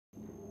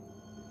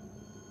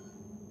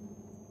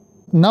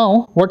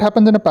Now, what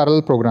happens in a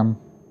parallel program?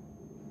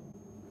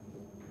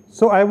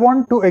 So I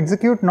want to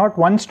execute not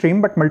one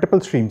stream but multiple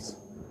streams.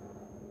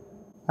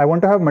 I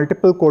want to have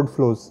multiple code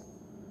flows.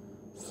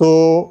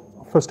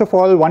 So first of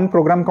all, one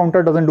program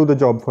counter doesn't do the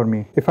job for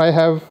me. If I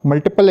have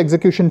multiple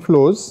execution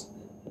flows,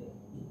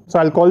 so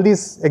I'll call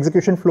these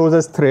execution flows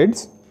as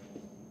threads.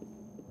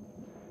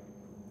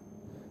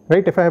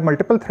 Right? If I have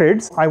multiple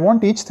threads, I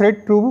want each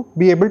thread to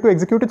be able to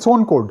execute its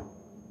own code.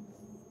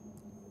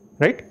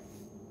 Right?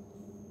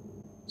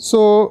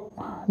 So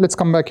let's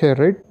come back here,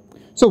 right?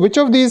 So which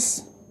of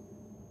these,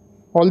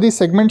 all these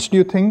segments do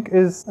you think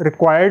is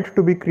required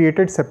to be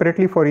created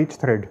separately for each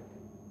thread,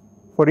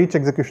 for each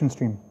execution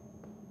stream?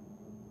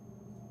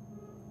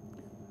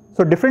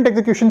 So different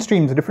execution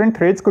streams, different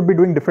threads could be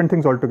doing different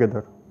things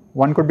altogether.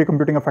 One could be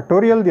computing a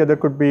factorial, the other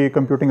could be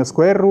computing a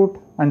square root,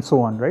 and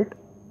so on, right?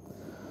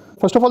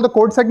 First of all, the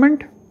code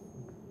segment,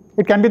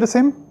 it can be the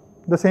same.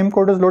 The same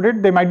code is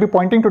loaded. They might be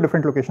pointing to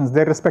different locations.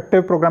 Their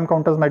respective program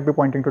counters might be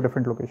pointing to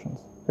different locations,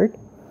 right?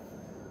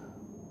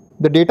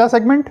 The data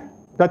segment,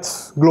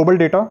 that's global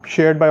data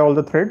shared by all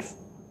the threads.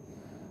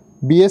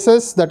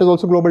 BSS, that is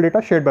also global data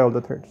shared by all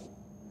the threads.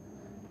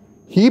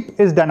 Heap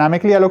is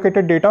dynamically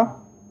allocated data.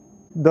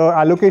 The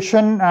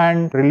allocation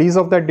and release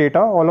of that data,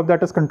 all of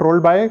that is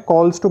controlled by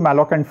calls to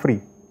malloc and free.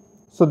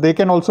 So they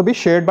can also be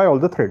shared by all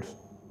the threads.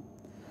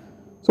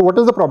 So what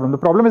is the problem? The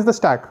problem is the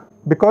stack.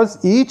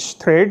 Because each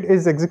thread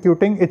is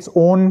executing its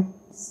own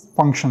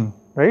function,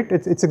 right?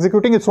 It's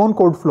executing its own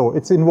code flow.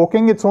 It's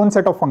invoking its own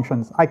set of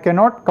functions. I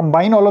cannot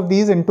combine all of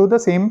these into the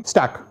same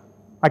stack.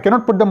 I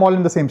cannot put them all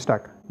in the same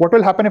stack. What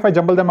will happen if I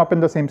jumble them up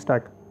in the same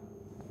stack?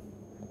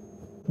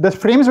 The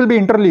frames will be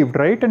interleaved,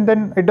 right? And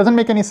then it doesn't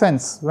make any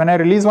sense. When I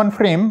release one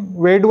frame,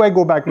 where do I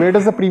go back? Where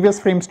does the previous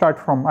frame start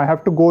from? I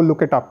have to go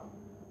look it up.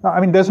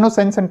 I mean, there's no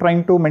sense in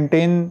trying to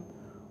maintain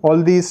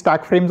all these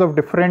stack frames of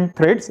different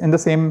threads in the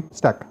same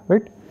stack,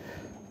 right?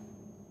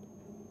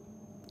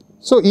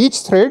 So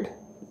each thread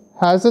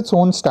has its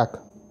own stack.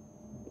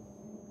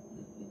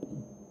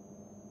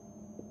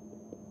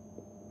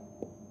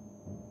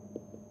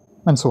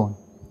 And so on.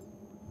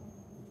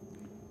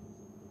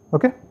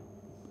 Okay?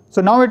 So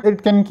now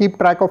it can keep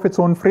track of its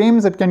own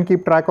frames, it can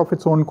keep track of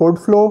its own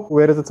code flow,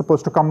 where is it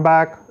supposed to come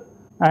back,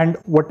 and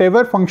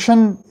whatever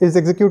function is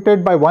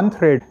executed by one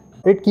thread,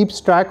 it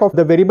keeps track of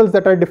the variables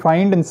that are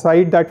defined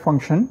inside that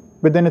function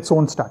within its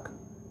own stack.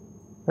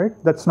 Right?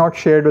 That's not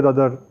shared with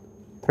other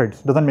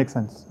threads. Doesn't make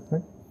sense.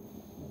 Right?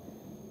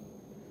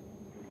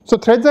 So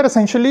threads are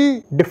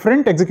essentially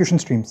different execution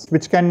streams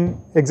which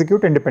can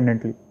execute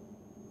independently.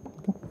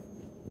 Okay.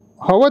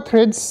 How are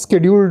threads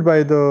scheduled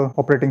by the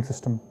operating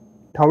system?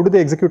 How do they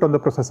execute on the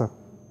processor?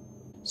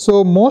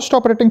 So most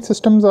operating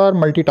systems are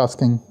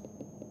multitasking.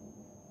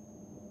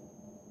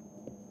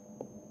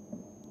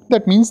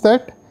 That means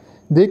that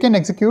they can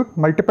execute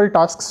multiple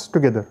tasks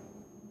together.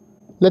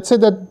 Let's say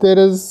that there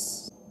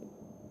is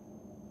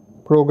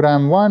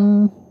program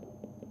 1,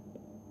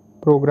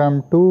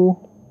 program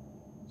 2.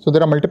 So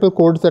there are multiple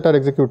codes that are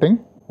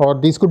executing,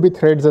 or these could be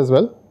threads as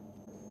well.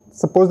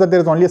 Suppose that there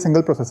is only a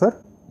single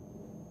processor,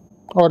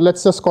 or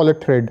let's just call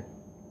it thread.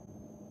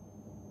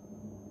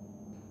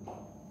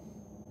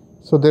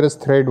 So there is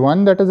thread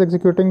 1 that is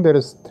executing, there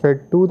is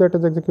thread 2 that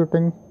is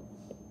executing,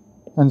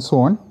 and so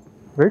on,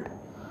 right?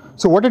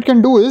 So what it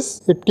can do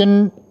is, it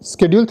can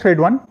schedule thread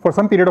 1 for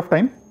some period of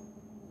time.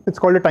 It's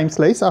called a time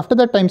slice. After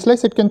that time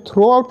slice, it can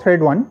throw out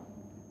thread 1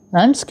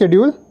 and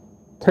schedule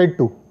thread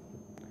 2.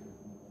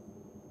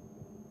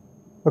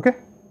 Okay?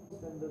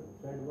 When the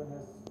thread 1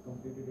 has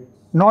completed its...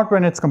 Not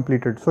when it's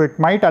completed. So it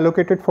might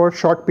allocate it for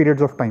short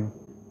periods of time.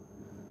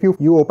 If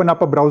you open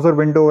up a browser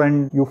window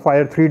and you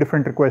fire 3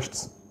 different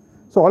requests,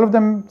 so all of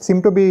them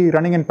seem to be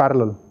running in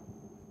parallel,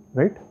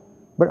 right?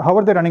 But how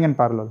are they running in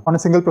parallel? On a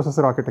single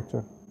processor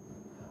architecture.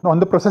 On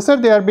the processor,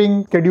 they are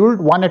being scheduled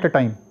one at a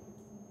time.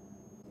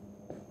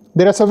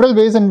 There are several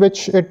ways in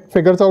which it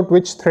figures out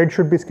which thread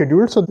should be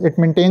scheduled. So it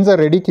maintains a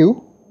ready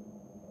queue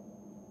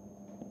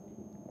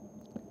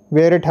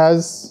where it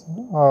has,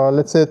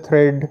 let's say,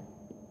 thread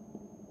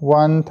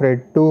 1,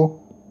 thread 2.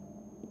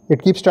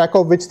 It keeps track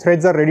of which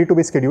threads are ready to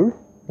be scheduled,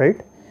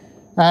 right?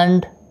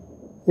 And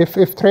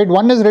if thread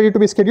 1 is ready to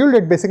be scheduled,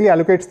 it basically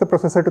allocates the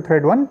processor to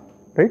thread 1,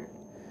 right?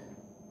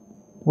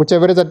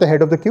 Whichever is at the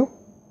head of the queue.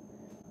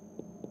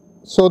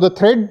 So the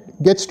thread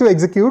gets to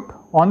execute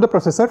on the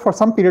processor for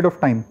some period of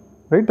time,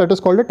 right? That is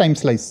called a time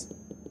slice.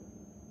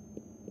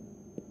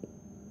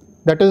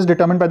 That is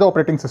determined by the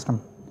operating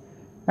system.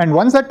 And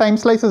once that time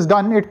slice is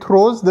done, it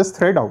throws this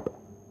thread out,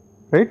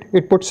 right?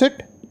 It puts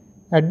it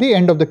at the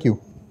end of the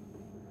queue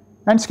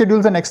and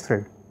schedules the next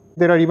thread.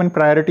 There are even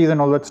priorities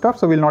and all that stuff,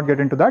 so we'll not get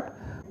into that.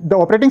 The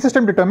operating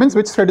system determines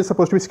which thread is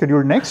supposed to be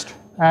scheduled next,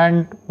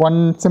 and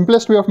one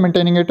simplest way of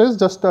maintaining it is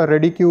just a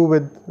ready queue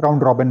with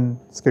round robin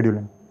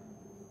scheduling.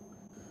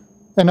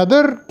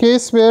 Another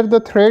case where the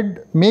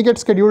thread may get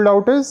scheduled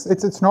out is,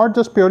 it's not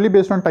just purely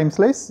based on time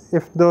slice.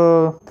 If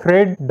the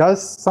thread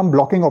does some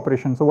blocking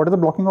operation. So what is the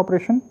blocking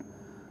operation?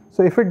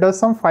 So if it does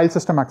some file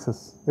system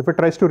access, if it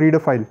tries to read a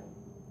file,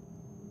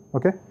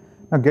 okay?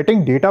 Now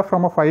getting data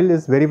from a file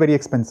is very, very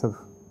expensive.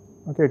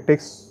 Okay, it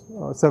takes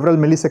several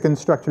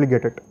milliseconds to actually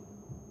get it.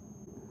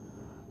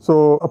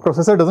 So a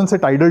processor doesn't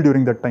sit idle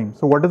during that time.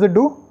 So what does it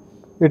do?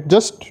 It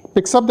just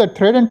picks up that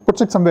thread and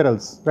puts it somewhere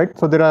else, right?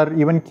 So there are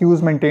even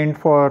queues maintained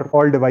for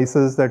all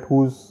devices that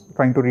who's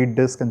trying to read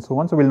disk and so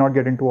on. So we'll not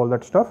get into all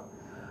that stuff.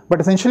 But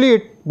essentially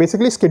it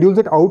basically schedules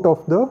it out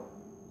of the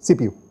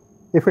CPU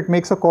if it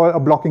makes a call, a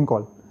blocking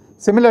call.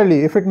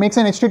 Similarly, if it makes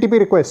an HTTP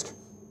request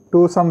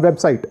to some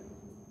website,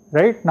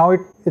 right? Now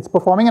it's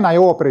performing an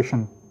IO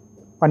operation.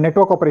 A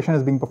network operation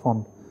is being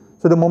performed.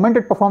 So the moment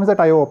it performs that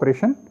IO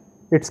operation,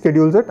 it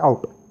schedules it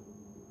out.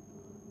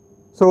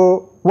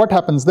 So what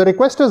happens? The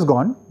request has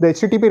gone, the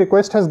HTTP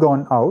request has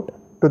gone out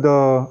to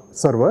the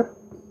server,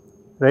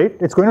 right?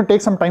 It's going to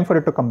take some time for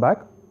it to come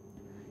back.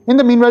 In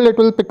the meanwhile, it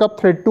will pick up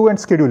thread 2 and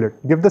schedule it,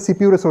 give the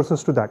CPU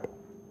resources to that.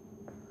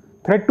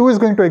 Thread 2 is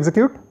going to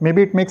execute,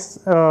 maybe it makes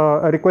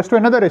a request to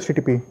another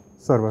HTTP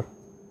server,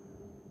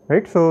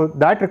 right? So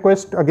that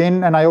request,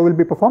 again an IO will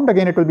be performed,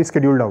 again it will be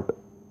scheduled out,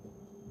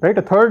 right?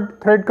 A third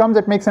thread comes,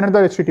 it makes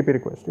another HTTP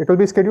request, it will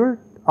be scheduled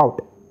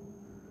out.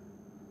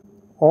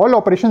 All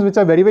operations which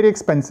are very, very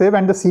expensive,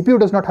 and the CPU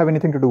does not have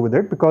anything to do with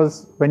it,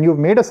 because when you've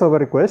made a server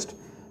request,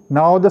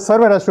 now the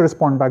server has to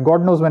respond back.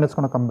 God knows when it's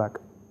going to come back.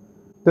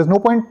 There's no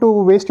point to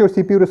waste your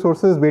CPU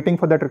resources waiting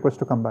for that request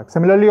to come back.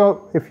 Similarly,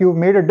 if you've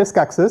made a disk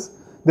access,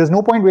 there's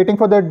no point waiting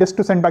for the disk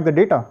to send back the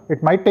data.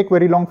 It might take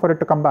very long for it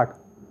to come back.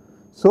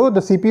 So the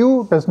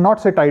CPU does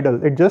not sit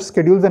idle. It just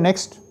schedules the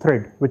next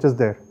thread which is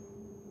there,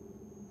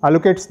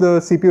 allocates the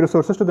CPU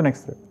resources to the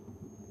next thread.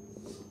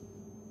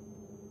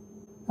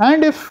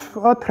 And if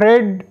a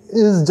thread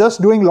is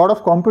just doing a lot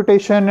of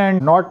computation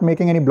and not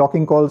making any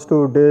blocking calls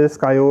to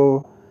disk,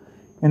 IO,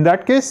 in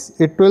that case,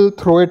 it will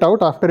throw it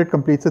out after it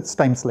completes its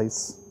time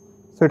slice.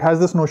 So it has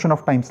this notion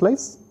of time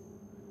slice.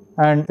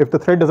 And if the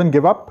thread doesn't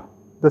give up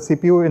the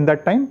CPU in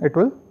that time, it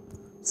will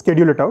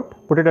schedule it out,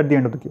 put it at the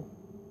end of the queue.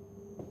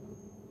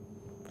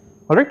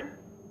 All right?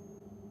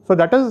 So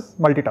that is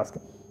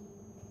multitasking.